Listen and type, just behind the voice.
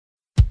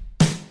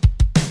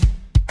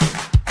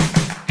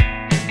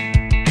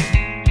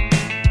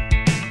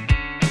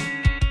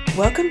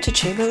Welcome to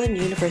Chamberlain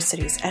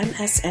University's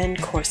MSN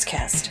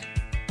Coursecast.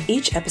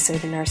 Each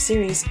episode in our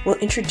series will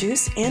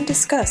introduce and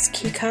discuss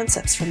key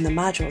concepts from the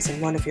modules in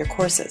one of your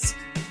courses.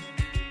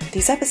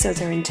 These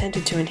episodes are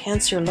intended to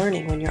enhance your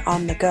learning when you're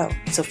on the go,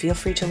 so feel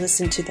free to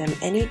listen to them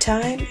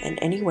anytime and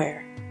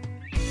anywhere.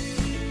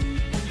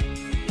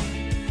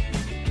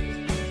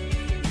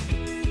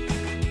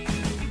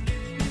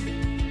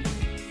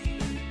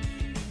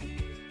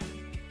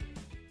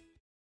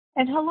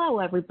 And hello,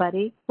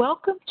 everybody.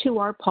 Welcome to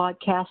our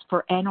podcast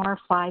for NR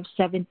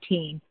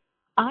 517.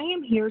 I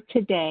am here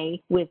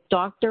today with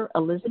Dr.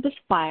 Elizabeth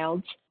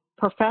Fildes,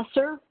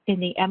 professor in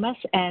the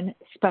MSN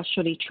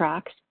specialty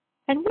tracks,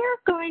 and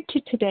we're going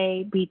to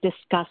today be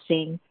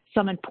discussing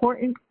some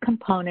important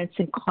components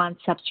and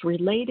concepts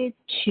related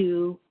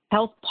to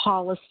health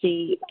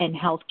policy and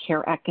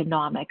healthcare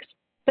economics.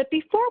 But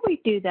before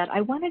we do that,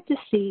 I wanted to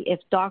see if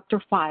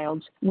Dr.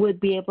 Fildes would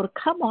be able to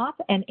come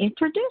up and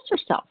introduce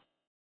herself.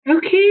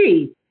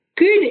 Okay,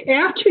 good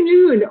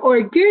afternoon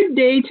or good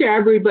day to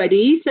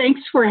everybody.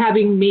 Thanks for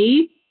having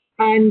me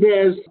on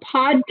this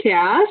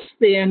podcast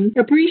and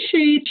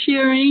appreciate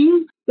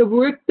sharing the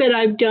work that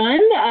I've done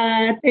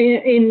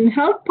in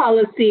health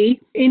policy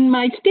in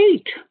my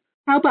state.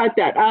 How about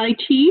that? I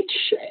teach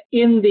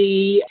in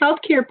the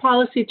healthcare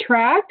policy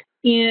track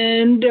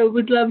and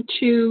would love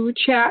to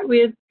chat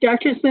with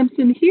Dr.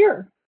 Simpson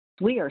here.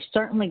 We are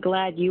certainly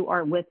glad you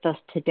are with us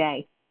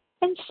today.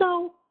 And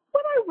so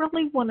what I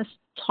really want to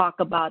talk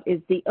about is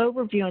the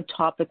overview and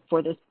topic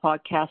for this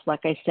podcast,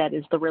 like I said,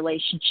 is the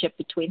relationship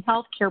between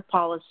healthcare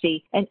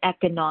policy and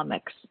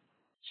economics.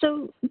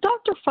 So,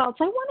 Dr. Fildes,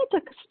 I wanted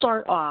to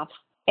start off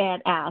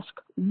and ask,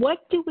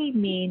 what do we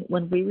mean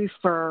when we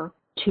refer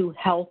to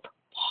health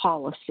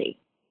policy?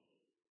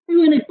 I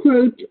want to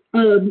quote,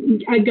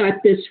 I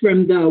got this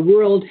from the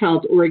World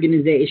Health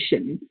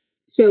Organization.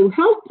 So,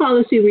 health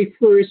policy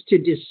refers to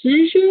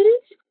decisions,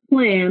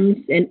 plans,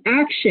 and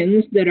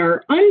actions that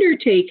are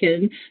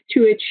undertaken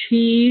to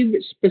achieve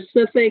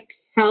specific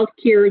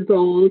healthcare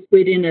goals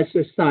within a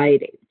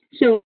society.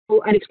 So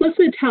an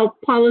explicit health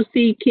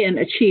policy can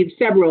achieve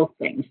several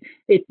things.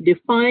 It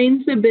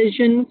defines a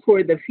vision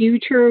for the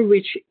future,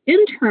 which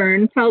in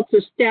turn helps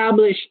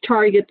establish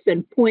targets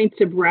and points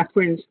of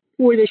reference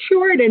for the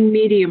short and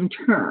medium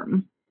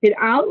term. It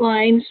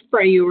outlines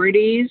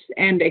priorities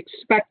and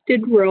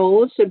expected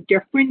roles of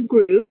different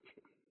groups,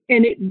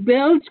 and it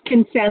builds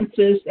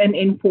consensus and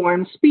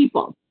informs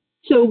people.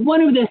 So one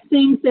of the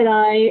things that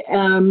I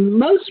am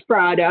most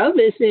proud of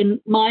is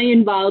in my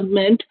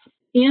involvement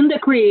in the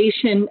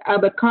creation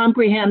of a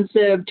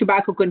comprehensive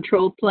tobacco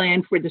control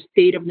plan for the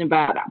state of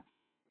Nevada.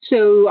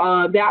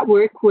 So that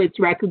work was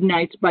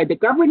recognized by the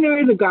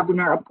governor. The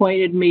governor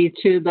appointed me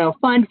to the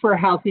Fund for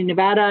Healthy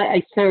Nevada.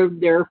 I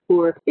served there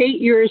for 8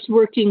 years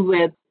working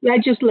with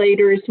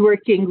legislators,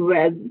 working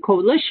with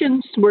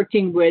coalitions,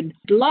 working with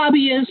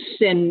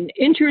lobbyists and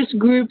interest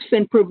groups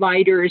and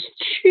providers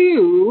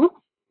to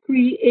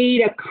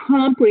create a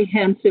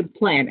comprehensive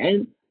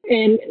plan.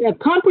 And a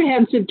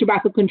comprehensive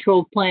tobacco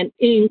control plan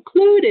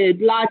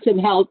included lots of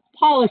health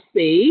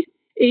policy,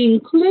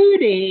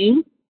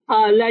 including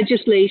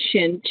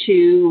legislation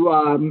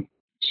to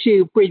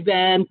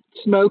prevent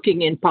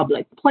smoking in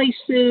public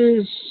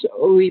places.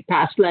 We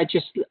passed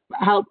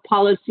health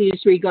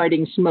policies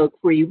regarding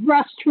smoke-free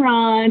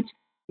restaurants.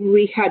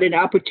 We had an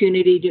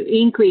opportunity to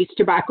increase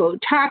tobacco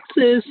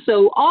taxes.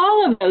 So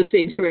all of those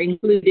things were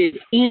included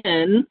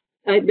in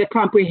the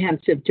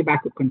comprehensive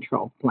tobacco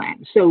control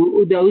plan.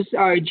 So those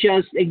are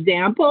just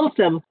examples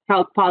of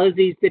health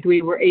policies that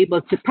we were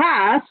able to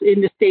pass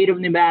in the state of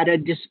Nevada,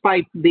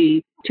 despite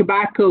the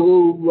tobacco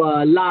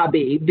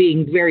lobby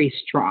being very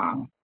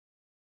strong.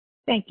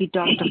 Thank you,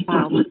 Dr.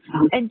 Fildes.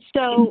 And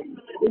so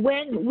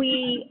when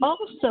we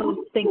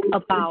also think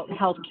about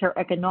healthcare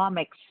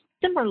economics,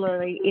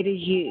 similarly, it is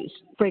used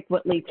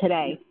frequently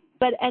today.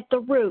 But at the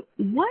root,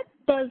 what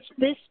does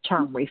this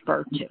term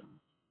refer to?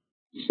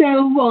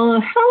 So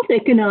health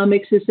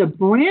economics is a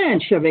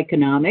branch of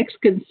economics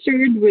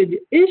concerned with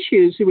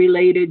issues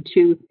related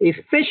to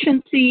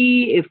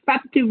efficiency,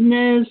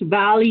 effectiveness,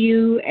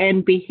 value,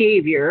 and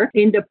behavior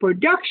in the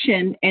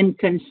production and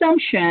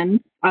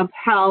consumption of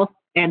health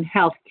and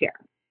healthcare.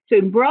 So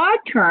in broad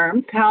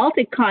terms, health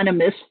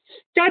economists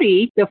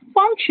study the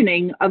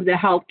functioning of the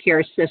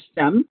healthcare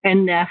system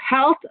and the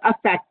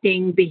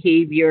health-affecting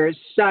behaviors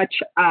such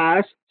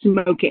as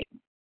smoking.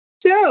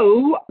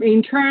 So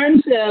in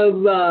terms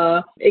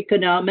of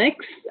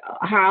economics,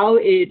 how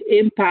it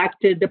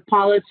impacted the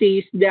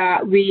policies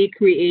that we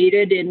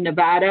created in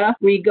Nevada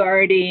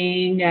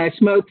regarding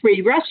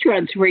smoke-free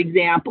restaurants, for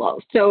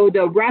example. So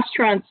the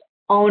restaurants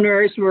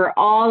owners were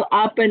all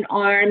up in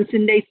arms,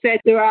 and they said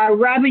our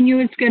revenue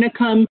is going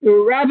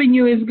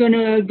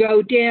to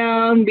go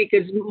down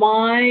because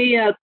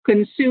my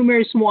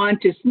consumers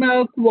want to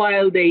smoke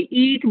while they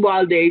eat,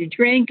 while they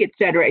drink, et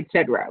cetera, et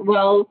cetera.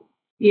 Well,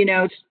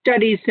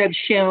 studies have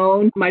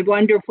shown, my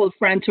wonderful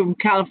friends from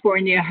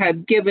California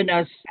have given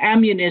us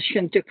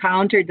ammunition to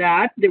counter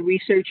that. The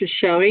research is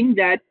showing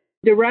that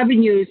the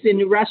revenues in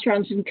the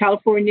restaurants in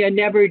California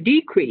never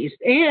decreased.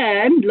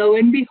 And lo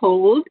and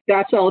behold,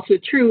 that's also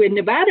true in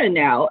Nevada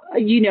now.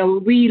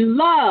 We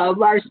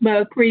love our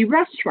smoke-free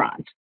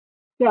restaurants.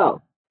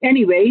 So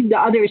anyway, the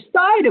other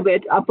side of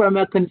it, from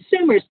a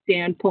consumer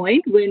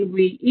standpoint, when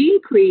we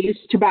increase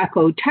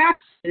tobacco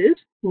taxes,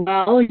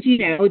 well,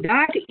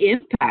 that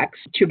impacts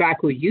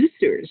tobacco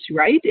users,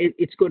 right?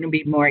 It's going to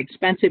be more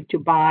expensive to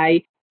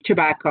buy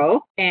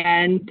tobacco,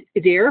 and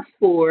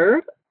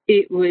therefore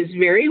it's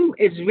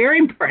very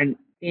important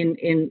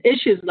in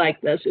issues like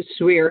this. It's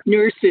where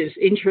nurses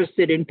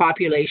interested in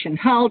population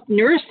health,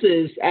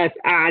 nurses as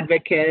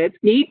advocates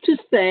need to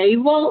say,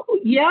 well,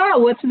 yeah,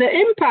 what's the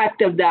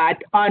impact of that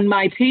on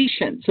my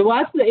patients? So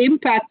what's the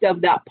impact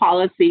of that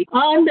policy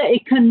on the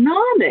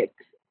economics,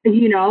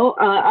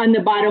 on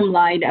the bottom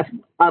line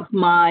of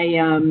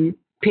my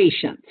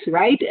patients,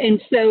 right?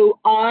 And so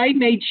I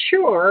made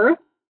sure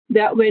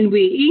that when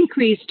we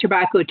increased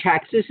tobacco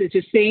taxes, it's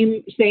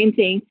the same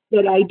thing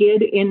that I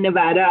did in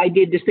Nevada. I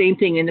did the same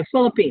thing in the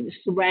Philippines.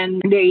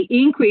 When they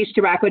increased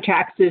tobacco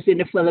taxes in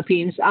the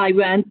Philippines, I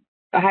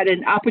had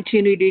an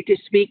opportunity to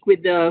speak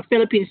with the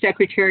Philippine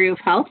Secretary of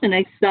Health, and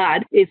I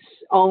said, it's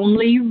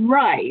only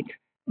right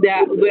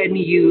that when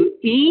you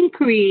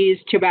increase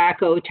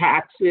tobacco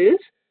taxes,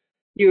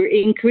 you're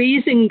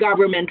increasing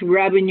government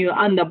revenue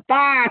on the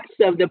backs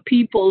of the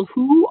people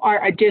who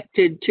are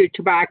addicted to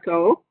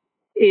tobacco.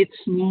 It's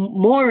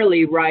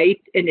morally right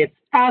and it's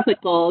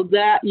ethical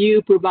that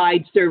you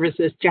provide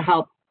services to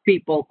help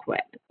people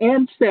quit.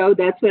 And so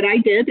that's what I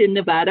did in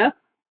Nevada,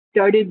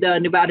 started the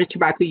Nevada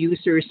Tobacco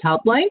Users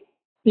Helpline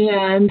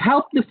and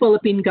helped the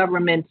Philippine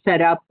government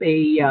set up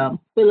a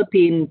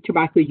Philippine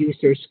Tobacco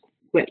Users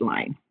Quit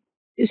line.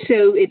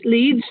 So it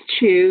leads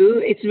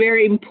to, it's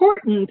very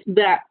important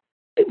that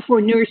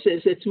for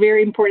nurses, it's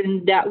very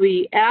important that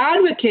we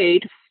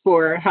advocate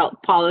for health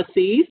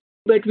policies,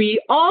 but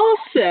we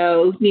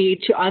also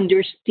need to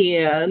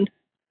understand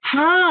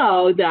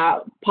how that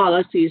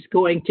policy is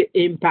going to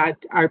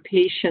impact our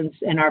patients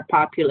and our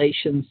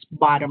population's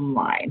bottom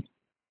line,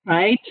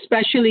 right?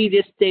 Especially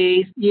these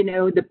days,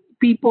 the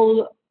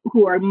people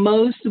who are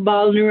most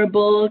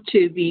vulnerable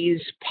to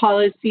these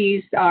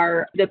policies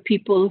are the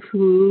people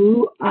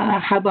who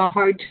have a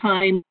hard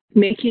time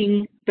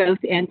making both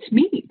ends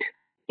meet.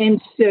 And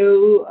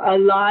so a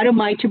lot of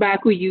my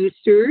tobacco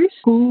users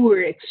who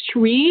were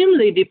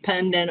extremely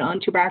dependent on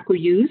tobacco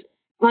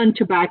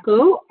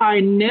are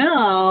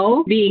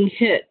now being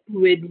hit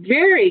with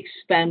very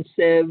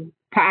expensive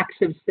packs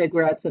of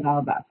cigarettes and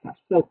all that stuff.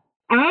 So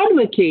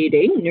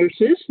advocating,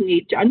 nurses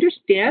need to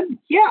understand,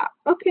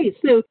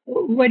 so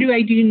what do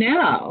I do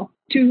now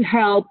to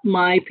help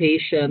my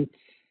patients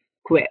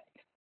quit?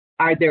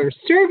 Are there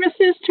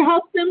services to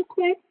help them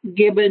quit,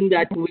 given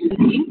that we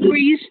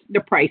increase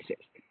the prices?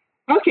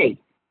 Okay.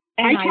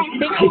 And I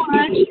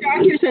think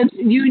Dr.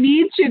 Simpson, you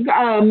need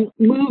to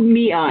move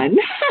me on.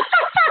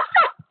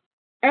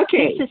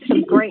 Okay. This is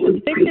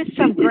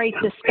some great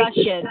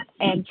discussion,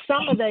 and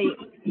some of the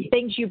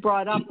things you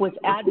brought up was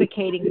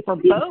advocating for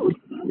both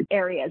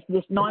areas.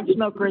 This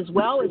non-smoker as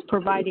well as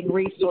providing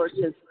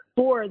resources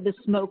for the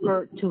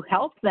smoker to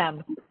help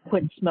them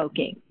quit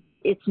smoking.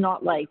 It's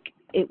not like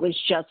it was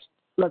just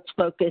let's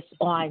focus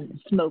on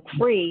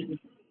smoke-free.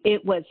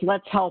 It was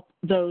let's help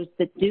those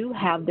that do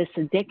have this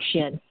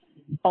addiction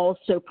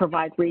also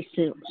provide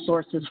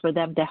resources for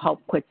them to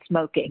help quit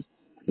smoking,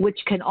 which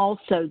can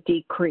also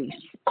decrease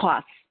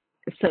costs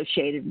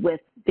associated with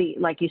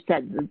like you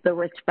said, the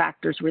risk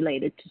factors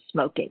related to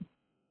smoking.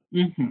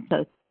 Mm-hmm.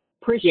 So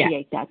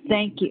appreciate that.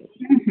 Thank you.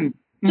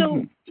 Mm-hmm.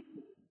 So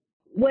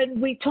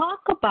when we talk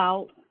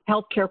about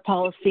healthcare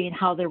policy and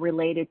how they're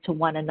related to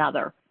one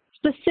another,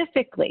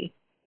 specifically,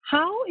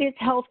 how is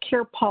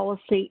healthcare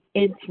policy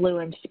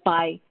influenced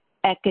by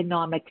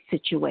economic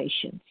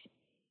situations?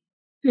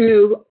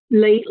 So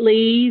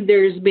lately,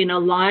 there's been a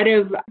lot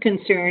of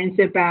concerns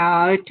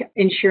about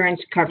insurance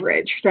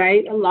coverage,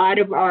 right? A lot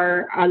of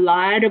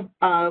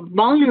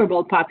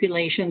vulnerable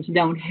populations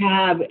don't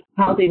have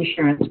health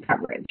insurance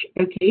coverage.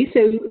 Okay,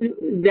 so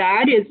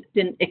that is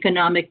an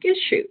economic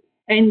issue.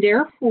 And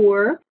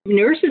therefore,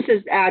 nurses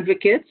as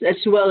advocates, as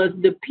well as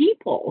the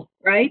people,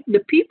 right? The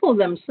people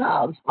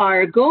themselves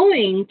are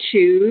going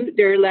to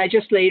their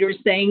legislators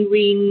saying,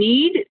 we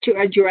need to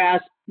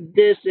address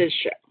this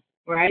issue,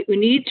 right? We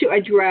need to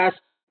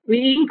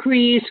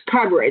increase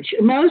coverage,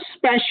 most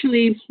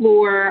especially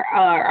for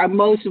our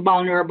most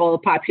vulnerable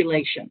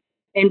population.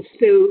 And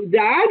so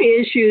that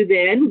issue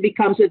then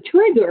becomes a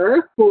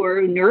trigger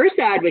for nurse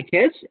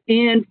advocates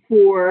and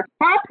for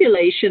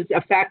populations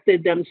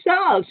affected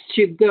themselves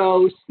to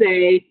go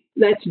say,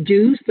 let's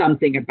do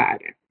something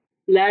about it.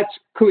 Let's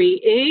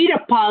create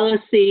a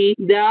policy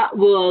that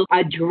will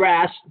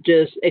address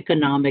this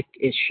economic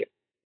issue.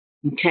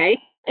 Okay?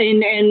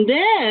 And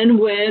then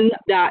when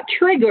that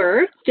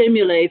trigger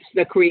stimulates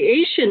the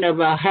creation of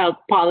a health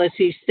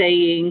policy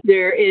saying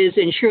there is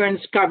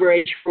insurance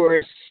coverage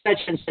for such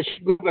and such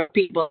group of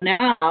people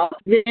now,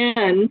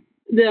 then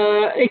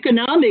the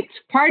economics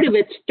part of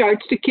it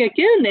starts to kick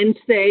in and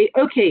say,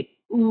 okay,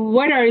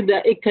 what are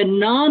the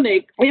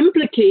economic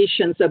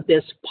implications of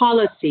this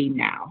policy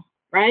now,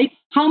 right?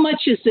 How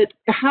much is it,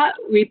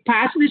 we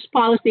pass this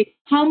policy,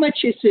 how much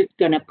is it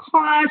going to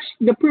cost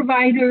the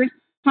providers?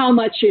 How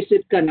much is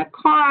it going to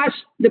cost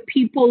the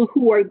people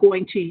who are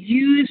going to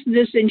use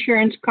this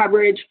insurance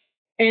coverage?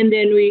 And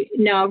then we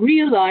now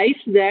realize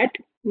that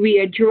we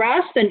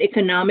addressed an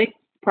economic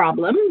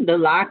problem, the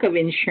lack of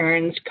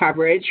insurance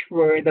coverage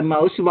for the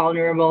most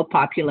vulnerable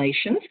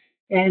populations.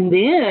 And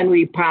then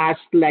we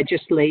passed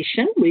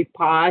legislation, we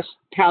passed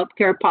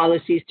healthcare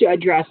policies to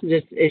address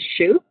this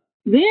issue.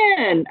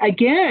 Then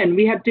again,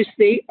 we have to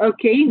say,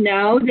 okay,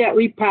 now that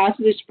we passed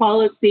this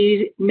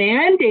policy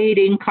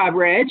mandating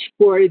coverage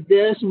for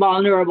this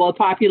vulnerable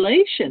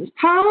populations,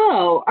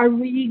 how are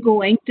we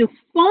going to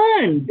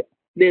fund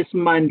this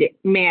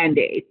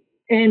mandate?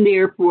 And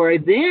therefore,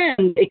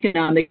 then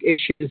economic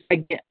issues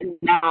again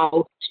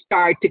now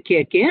start to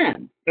kick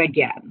in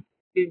again.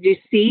 Did you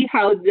see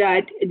how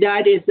that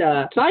is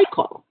a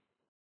cycle?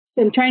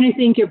 So I'm trying to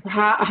think of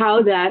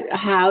how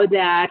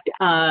that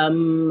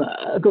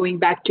going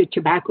back to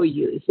tobacco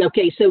use.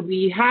 Okay, so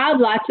we have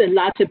lots and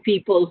lots of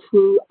people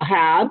who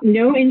have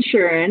no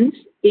insurance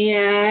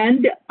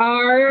and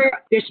are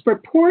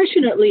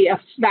disproportionately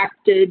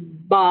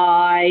affected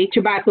by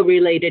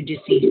tobacco-related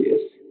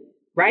diseases,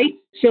 right?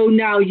 So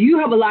now you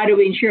have a lot of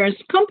insurance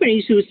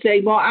companies who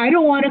say, well, I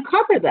don't want to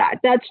cover that.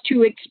 That's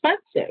too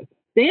expensive.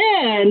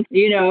 Then,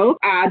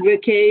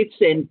 advocates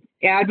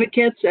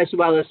as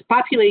well as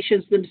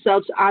populations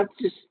themselves have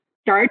to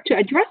start to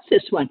address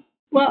this one.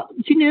 Well,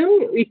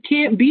 it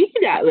can't be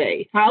that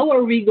way. How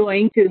are we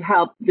going to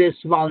help this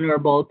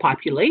vulnerable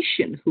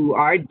population who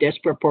are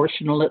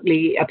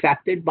disproportionately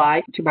affected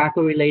by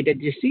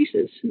tobacco-related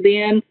diseases?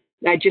 Then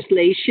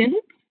legislation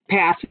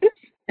passes,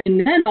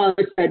 and then all of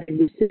a sudden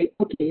we say,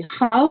 okay,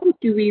 how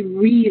do we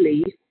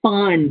really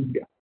fund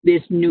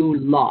this new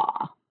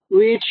law,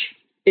 which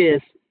is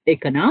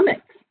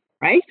economics,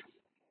 right?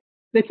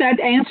 Does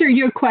that answer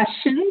your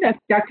question,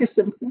 Dr.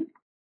 Simpson?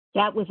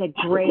 That was a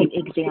great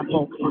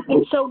example.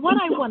 And so what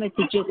I wanted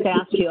to just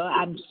ask you,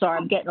 I'm sorry,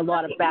 I'm getting a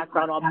lot of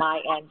background on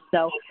my end.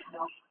 So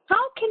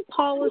how can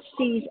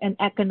policies and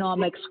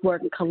economics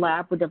work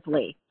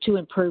collaboratively to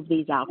improve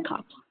these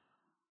outcomes?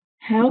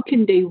 How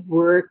can they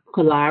work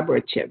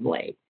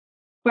collaboratively?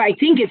 Well, I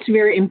think it's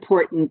very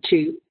important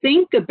to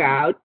think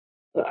about,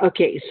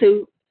 okay,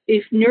 so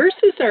if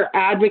nurses are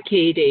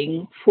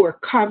advocating for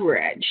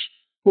coverage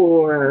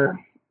for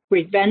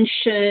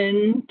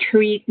prevention,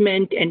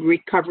 treatment, and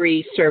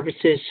recovery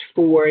services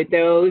for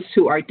those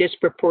who are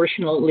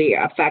disproportionately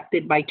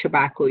affected by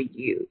tobacco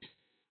use,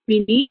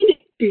 we need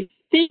to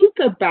think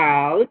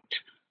about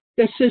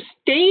the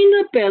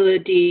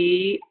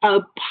sustainability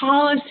of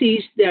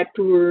policies that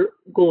we're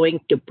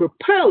going to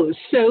propose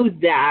so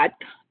that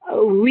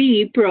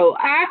we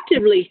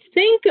proactively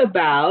think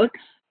about,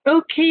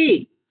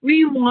 okay,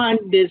 we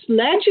want this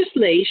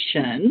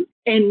legislation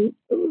and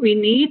we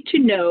need to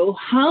know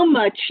how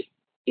much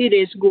it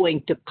is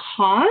going to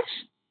cost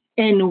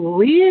and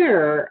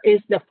where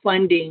is the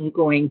funding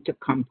going to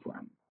come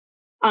from.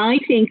 I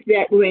think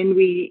that when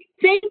we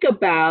think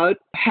about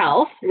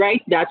health,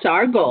 right, that's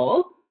our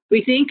goal,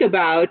 we think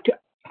about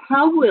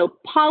how will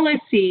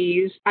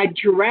policies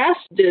address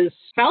this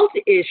health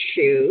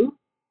issue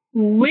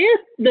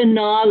with the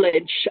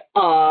knowledge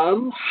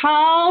of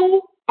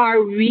how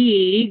are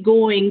we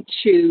going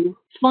to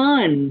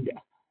fund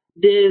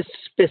this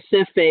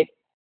specific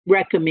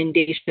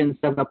recommendations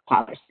of a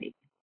policy,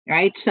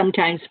 right?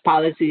 Sometimes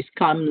policies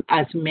come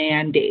as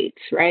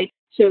mandates, right?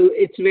 So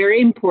it's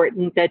very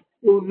important that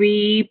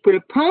we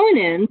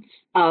proponents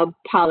of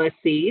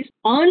policies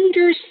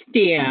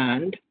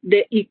understand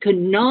the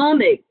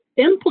economic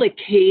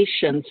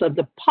implications of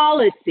the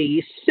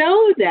policy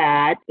so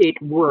that it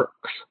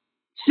works,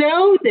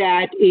 so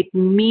that it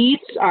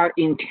meets our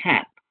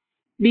intent.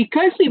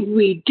 Because if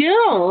we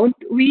don't,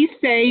 we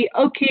say,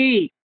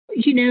 okay,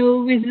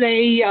 with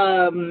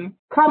a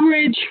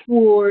coverage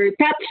for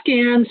PET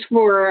scans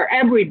for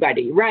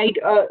everybody, right?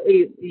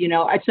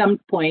 At some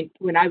point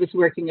when I was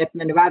working at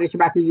the Nevada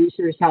Tobacco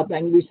Users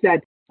Helpline, we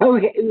said,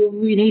 okay,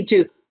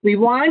 we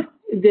want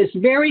this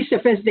very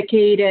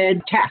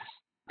sophisticated test,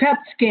 PET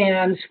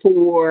scans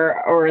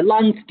or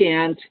lung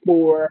scans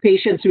for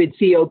patients with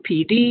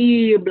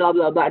COPD, blah,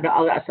 blah, blah,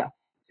 all that stuff.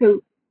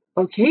 So,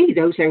 okay,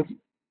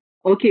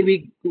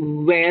 we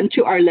went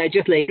to our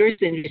legislators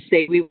and we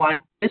say we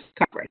want this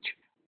coverage.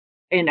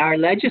 And our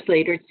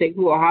legislators say,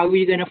 well, how are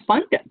you going to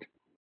fund it?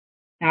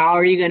 How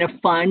are you going to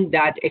fund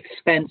that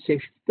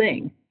expensive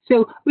thing?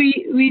 So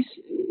we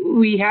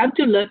have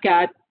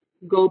to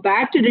go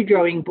back to the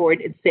drawing board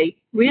and say,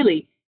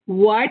 really,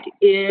 what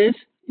is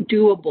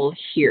doable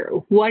here?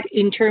 What,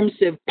 in terms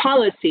of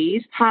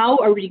policies, how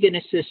are we going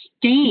to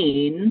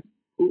sustain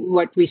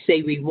what we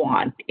say we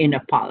want in a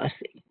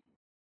policy?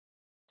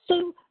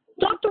 So,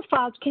 Dr.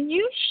 Fildes, can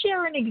you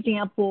share an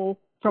example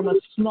from a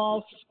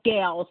small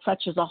scale,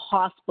 such as a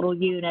hospital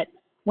unit,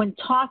 when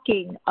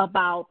talking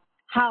about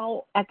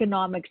how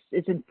economics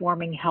is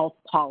informing health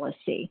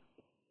policy?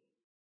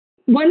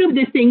 one of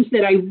the things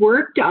that I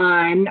worked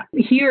on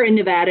here in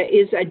Nevada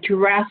is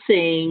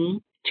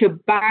addressing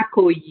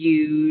tobacco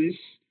use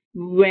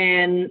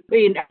when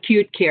in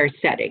acute care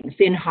settings,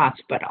 in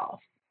hospitals.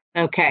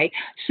 Okay,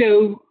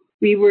 so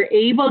we were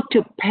able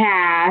to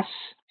pass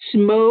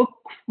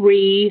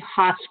smoke-free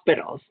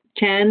hospitals.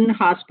 10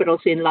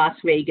 hospitals in Las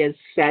Vegas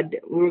said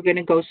we're going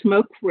to go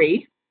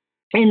smoke-free.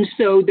 And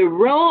so the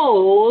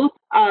role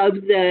of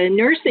the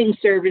nursing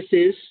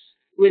services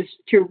was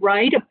to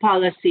write a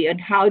policy on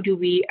how do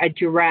we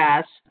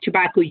address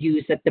tobacco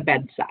use at the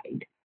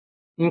bedside.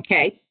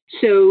 Okay,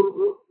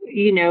 so,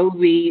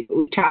 we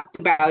talked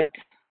about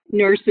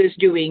nurses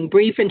doing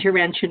brief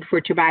intervention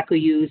for tobacco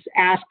use,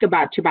 ask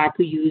about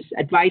tobacco use,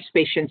 advise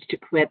patients to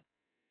quit,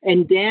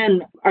 and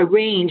then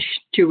arrange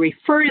to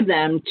refer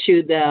them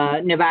to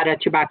the Nevada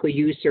Tobacco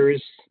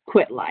Users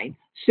Quit Line.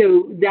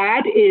 So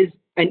that is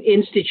an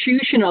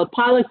institutional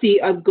policy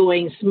of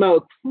going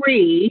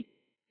smoke-free,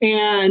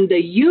 and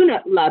the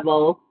unit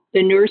level,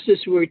 the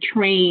nurses were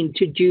trained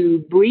to do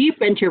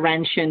brief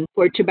intervention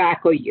for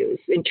tobacco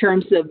use. In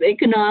terms of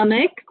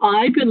economic,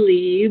 I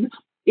believe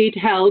it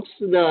helps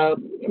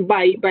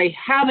by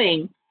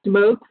having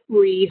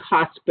smoke-free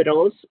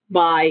hospitals,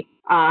 by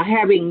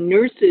having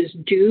nurses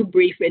do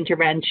brief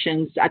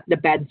interventions at the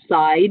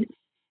bedside.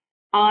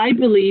 I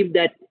believe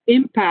that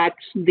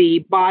impacts the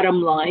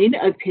bottom line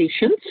of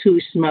patients who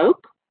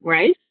smoke,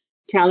 right?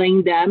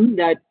 Telling them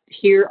that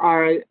here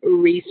are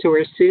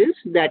resources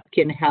that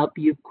can help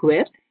you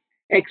quit,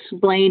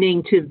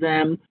 explaining to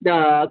them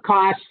the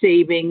cost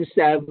savings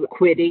of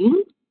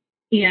quitting,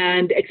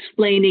 and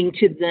explaining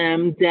to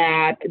them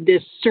that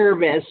this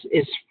service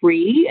is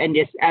free and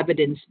is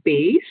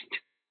evidence-based.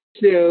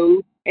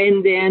 So,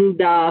 and then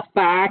the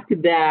fact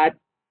that,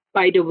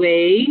 by the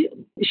way,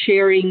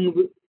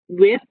 sharing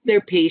with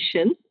their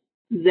patients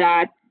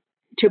that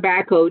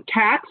tobacco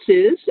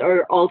taxes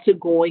are also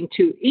going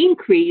to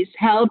increase,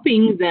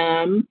 helping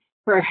them,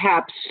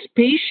 perhaps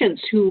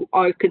patients who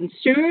are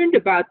concerned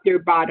about their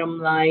bottom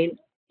line,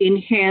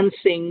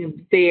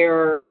 enhancing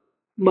their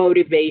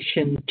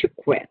motivation to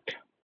quit.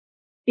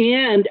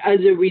 And as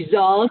a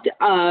result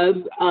of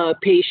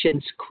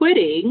patients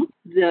quitting,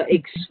 the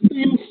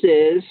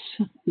expenses,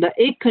 the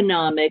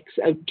economics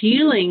of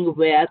dealing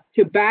with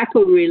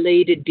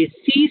tobacco-related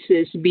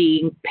diseases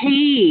being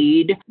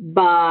paid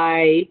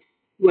by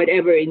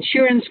whatever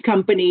insurance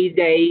company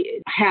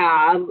they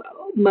have,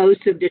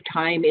 most of the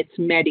time it's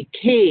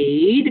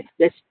Medicaid,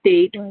 the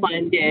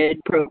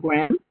state-funded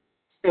program.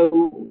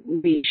 So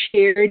we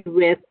shared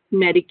with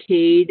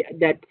Medicaid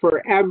that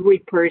for every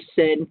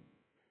person,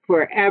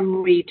 for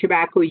every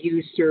tobacco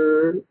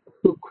user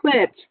who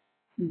quits,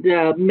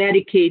 the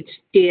Medicaid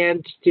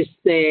stands to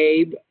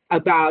save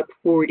about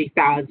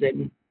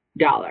 $40,000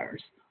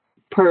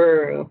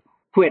 per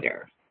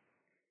quitter.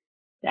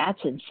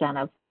 That's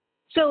incentive.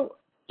 So,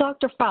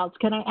 Dr. Fildes,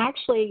 can I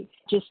actually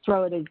just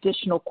throw an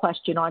additional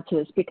question onto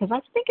this? Because I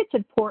think it's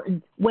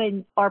important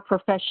when our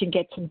profession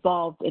gets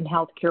involved in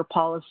healthcare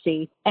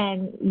policy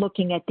and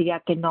looking at the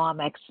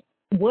economics.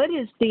 What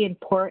is the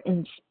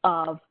importance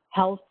of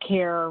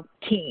healthcare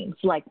teams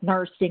like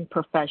nursing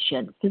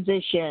profession,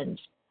 physicians,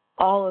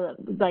 all of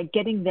like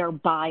getting their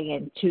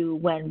buy-in to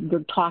when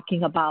we're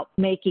talking about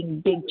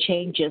making big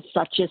changes,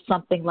 such as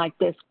something like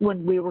this?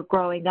 When we were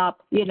growing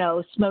up,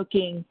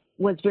 smoking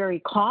was very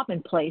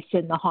commonplace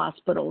in the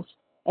hospitals.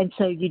 And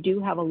so you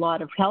do have a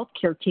lot of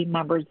healthcare team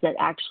members that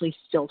actually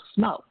still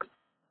smoke.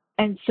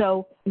 And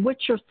so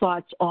what's your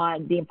thoughts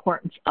on the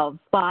importance of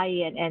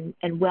buy-in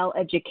and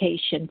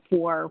well-education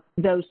for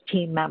those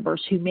team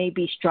members who may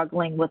be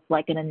struggling with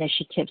like an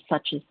initiative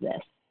such as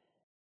this?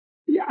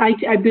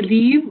 I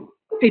believe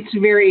it's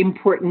very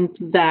important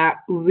that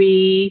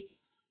we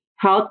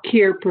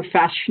healthcare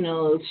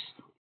professionals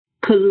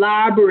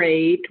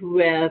collaborate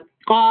with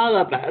all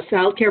of us,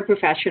 healthcare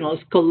professionals,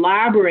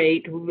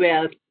 collaborate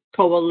with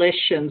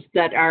coalitions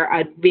that are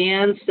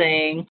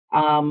advancing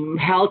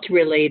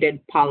health-related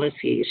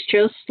policies.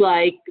 Just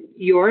like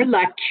your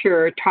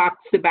lecture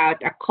talks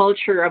about a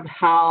culture of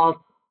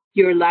health,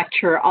 your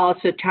lecture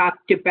also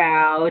talked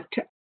about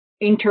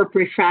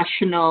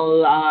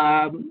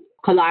interprofessional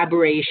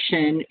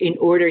collaboration in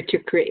order to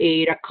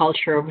create a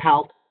culture of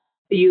health.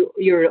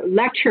 Your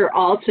lecture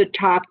also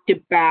talked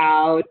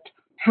about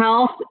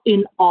health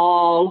in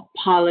all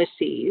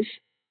policies.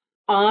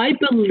 I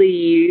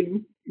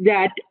believe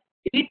that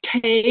it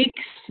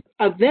takes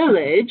a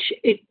village,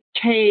 it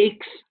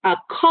takes a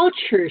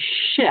culture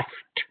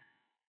shift,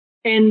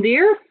 and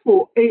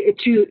therefore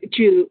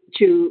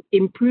to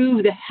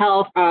improve the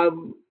health of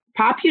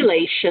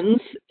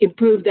populations,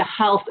 improve the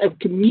health of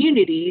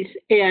communities,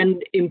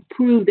 and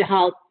improve the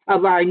health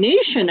of our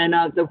nation and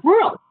of the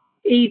world.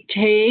 It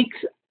takes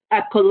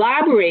a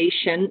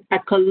collaboration, a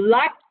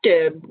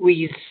collective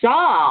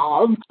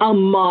resolve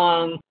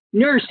among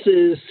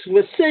nurses,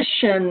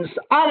 physicians,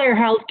 other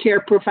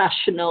healthcare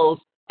professionals,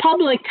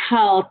 public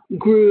health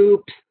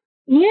groups,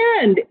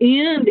 and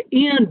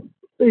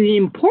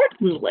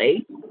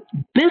importantly,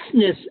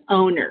 business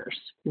owners,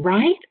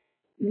 right?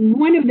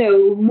 one of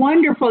the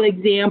wonderful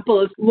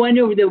examples, one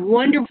of the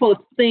wonderful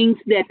things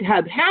that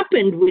have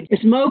happened with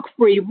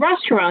smoke-free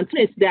restaurants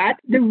is that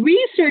the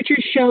research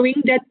is showing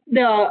that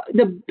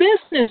the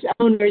business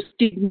owners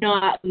did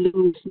not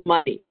lose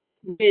money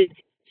with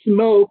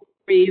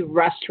smoke-free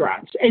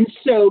restaurants. And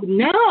so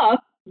now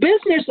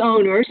business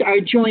owners are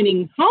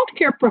joining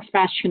healthcare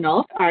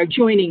professionals, are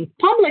joining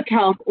public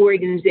health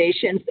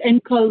organizations,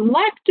 and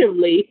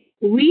collectively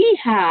we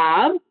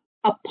have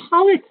a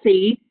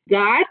policy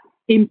that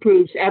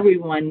improves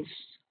everyone's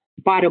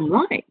bottom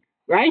line,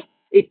 right?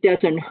 It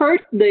doesn't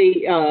hurt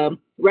the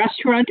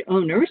restaurant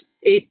owners.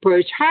 It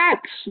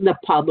protects the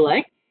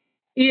public.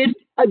 It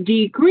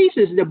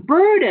decreases the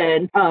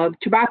burden of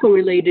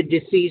tobacco-related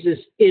diseases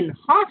in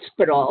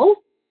hospitals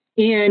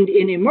and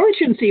in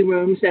emergency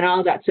rooms and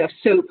all that stuff.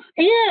 So,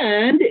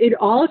 and it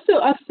also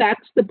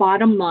affects the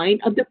bottom line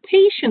of the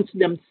patients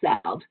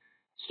themselves.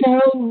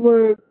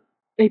 So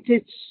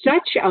it's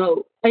such a,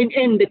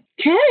 and the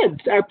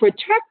kids are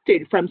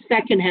protected from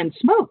secondhand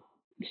smoke.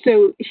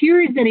 So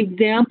here is an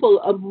example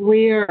of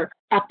where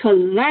a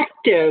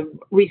collective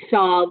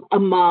resolve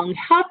among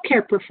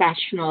healthcare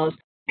professionals,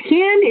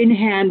 hand in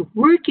hand,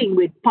 working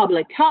with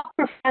public health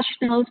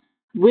professionals,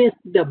 with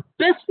the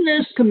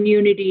business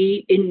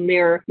community in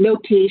their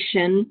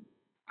location,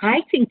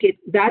 I think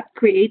that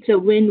creates a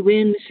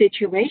win-win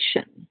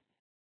situation.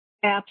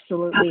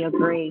 Absolutely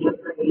agree.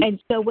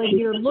 And so when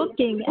you're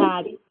looking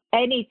at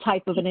any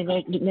type of an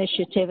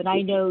initiative, and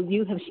I know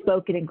you have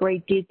spoken in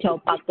great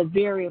detail about the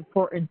very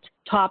important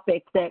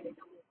topic that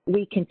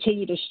we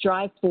continue to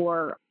strive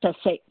for,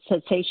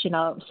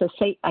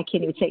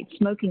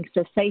 smoking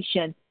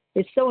cessation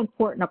is so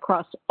important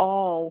across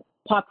all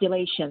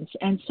populations.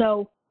 And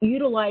so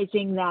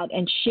utilizing that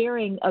and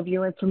sharing of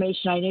your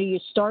information, I know you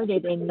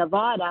started in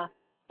Nevada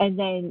and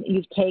then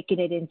you've taken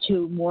it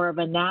into more of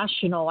a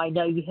national. I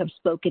know you have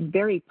spoken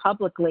very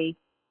publicly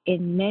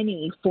in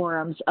many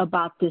forums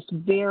about this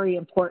very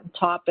important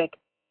topic.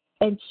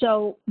 And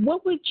so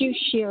what would you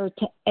share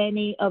to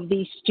any of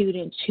these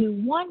students who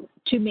want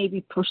to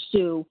maybe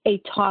pursue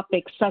a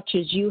topic such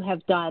as you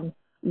have done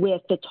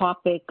with the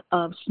topic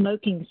of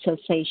smoking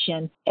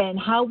cessation, and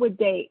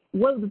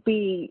what would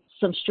be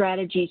some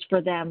strategies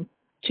for them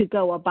to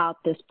go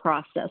about this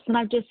process? And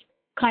I've just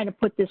kind of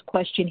put this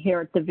question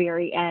here at the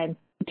very end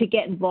to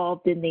get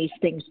involved in these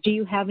things. Do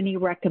you have any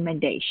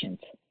recommendations?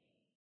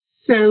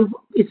 So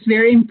it's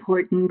very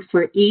important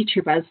for each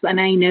of us, and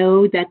I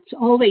know that's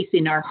always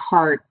in our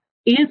hearts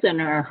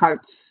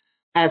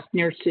as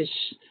nurses,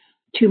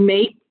 to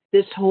make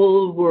this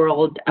whole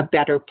world a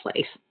better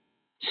place.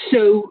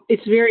 So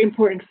it's very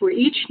important for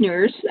each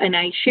nurse, and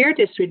I share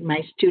this with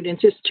my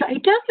students, is to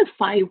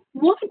identify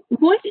what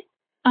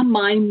am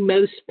I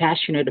most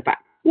passionate about?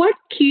 What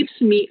keeps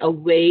me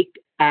awake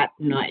at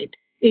night?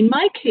 In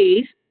my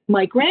case,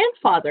 my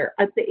grandfather,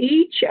 at the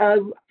age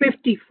of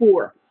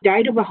 54,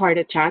 died of a heart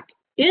attack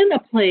in a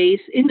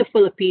place in the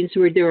Philippines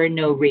where there are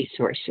no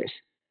resources.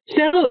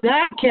 So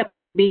that kept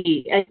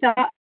me.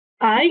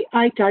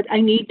 I thought I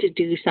need to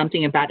do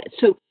something about it.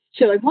 So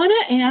I want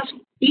to ask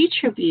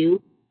each of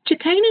you to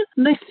kind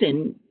of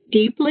listen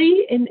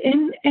deeply and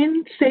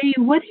say,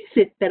 what is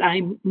it that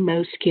I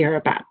most care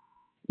about?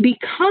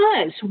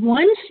 Because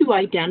once you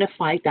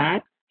identify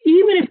that,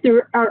 even if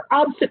there are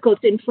obstacles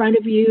in front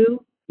of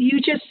you, you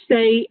just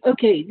say,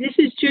 okay, this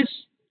is just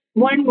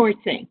one more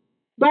thing.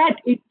 But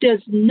it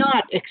does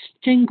not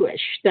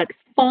extinguish that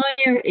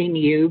fire in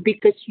you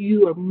because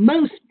you are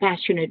most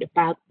passionate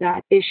about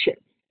that issue.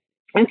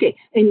 Okay,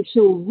 and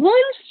so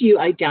once you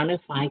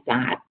identify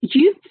that,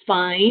 you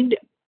find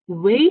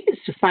ways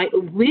to find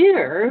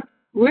where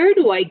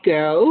do I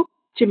go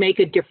to make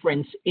a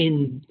difference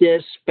in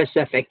this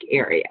specific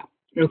area.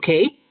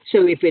 Okay,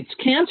 so if it's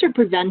cancer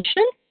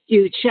prevention,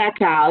 you check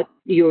out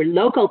your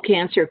local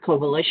cancer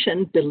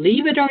coalition.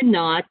 Believe it or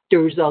not,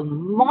 there's a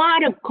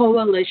lot of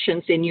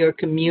coalitions in your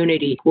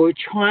community who are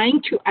trying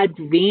to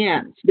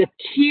advance the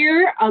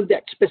care of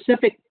that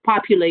specific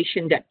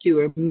population that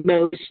you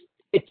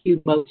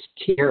most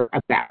care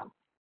about.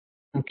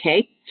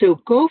 Okay,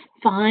 so go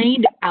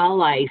find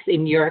allies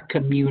in your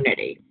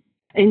community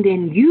and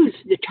then use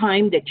the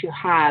time that you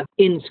have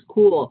in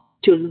school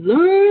to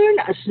learn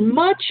as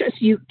much as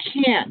you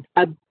can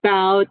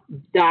about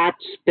that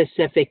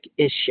specific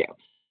issue.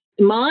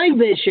 My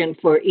vision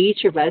for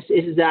each of us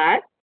is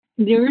that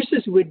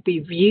nurses would be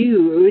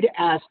viewed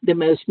as the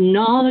most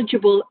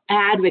knowledgeable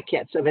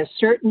advocates of a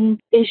certain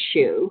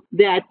issue,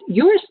 that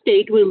your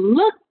state will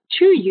look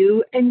to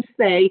you and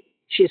say,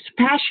 she's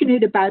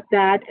passionate about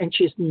that and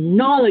she's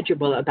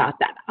knowledgeable about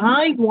that.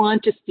 I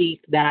want to see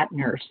that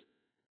nurse.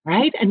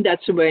 Right? And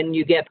that's when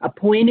you get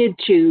appointed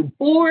to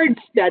boards.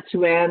 That's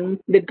when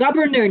the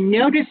governor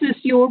notices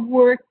your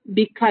work,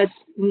 because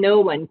no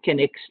one can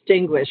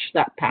extinguish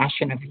that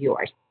passion of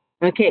yours.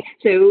 Okay,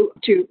 so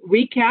to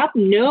recap,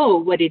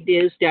 know what it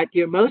is that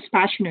you're most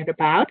passionate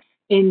about,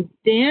 and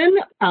then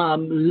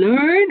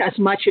learn as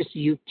much as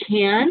you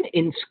can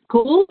in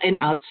school and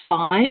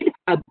outside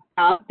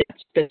about that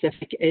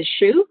specific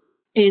issue.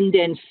 and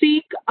then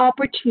seek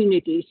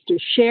opportunities to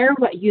share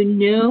what you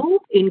know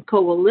in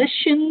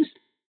coalitions,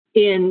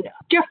 in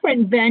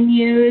different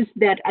venues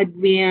that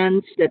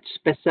advance that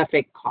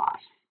specific cause.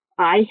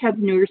 I have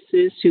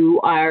nurses who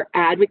are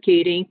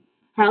advocating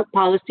health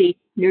policy,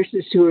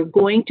 nurses who are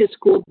going to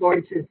school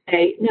boards and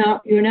say, no,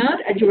 you're not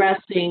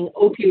addressing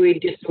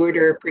opioid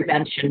disorder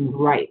prevention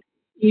right.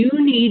 You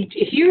need,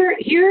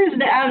 here's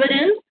the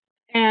evidence,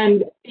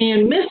 and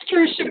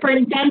Mr.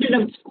 Superintendent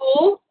of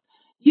School,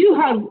 you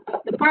have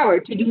the power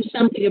to do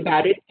something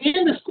about it,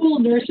 and the school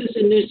nurses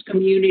in this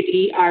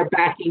community are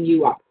backing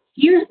you up.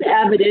 Here's the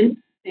evidence,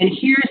 and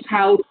here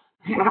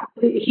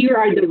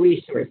are the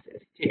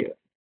resources to do it.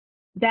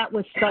 That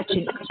was such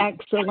an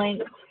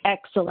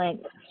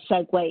excellent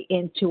segue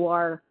into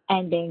our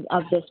ending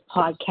of this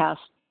podcast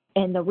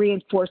and the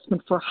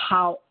reinforcement for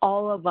how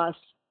all of us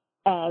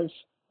as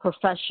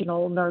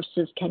professional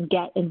nurses can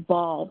get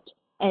involved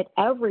at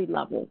every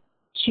level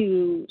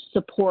to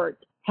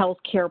support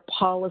healthcare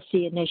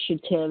policy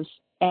initiatives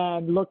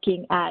and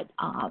looking at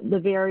the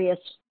various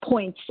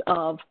points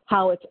of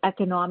how it's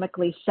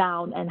economically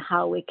sound and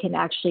how it can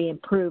actually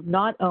improve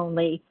not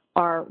only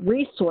our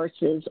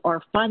resources,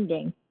 our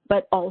funding,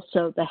 but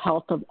also the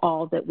health of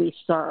all that we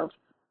serve.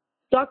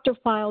 Dr.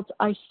 Fildes,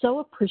 I so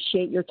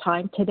appreciate your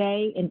time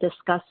today in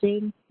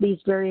discussing these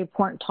very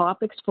important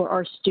topics for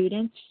our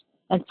students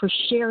and for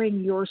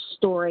sharing your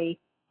story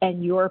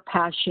and your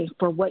passion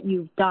for what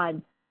you've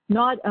done,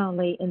 not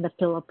only in the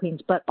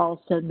Philippines, but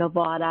also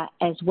Nevada,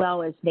 as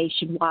well as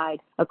nationwide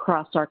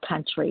across our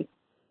country.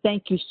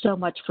 Thank you so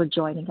much for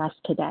joining us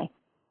today.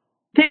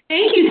 Thank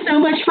you so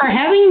much for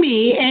having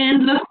me,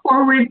 and look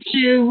forward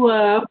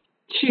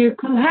to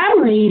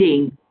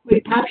collaborating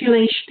with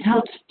population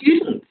health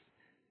students.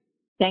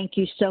 Thank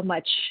you so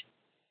much.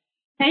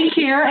 Take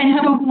care and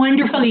have a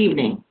wonderful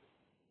evening.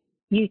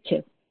 You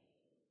too.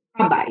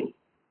 Bye-bye.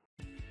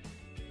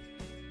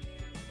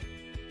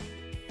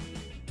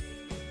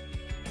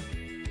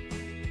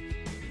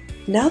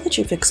 Now that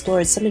you've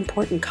explored some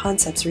important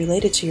concepts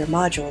related to your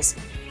modules,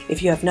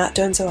 if you have not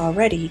done so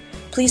already,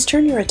 please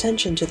turn your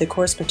attention to the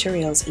course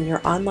materials in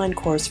your online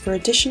course for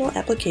additional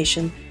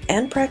application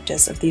and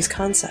practice of these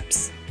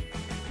concepts.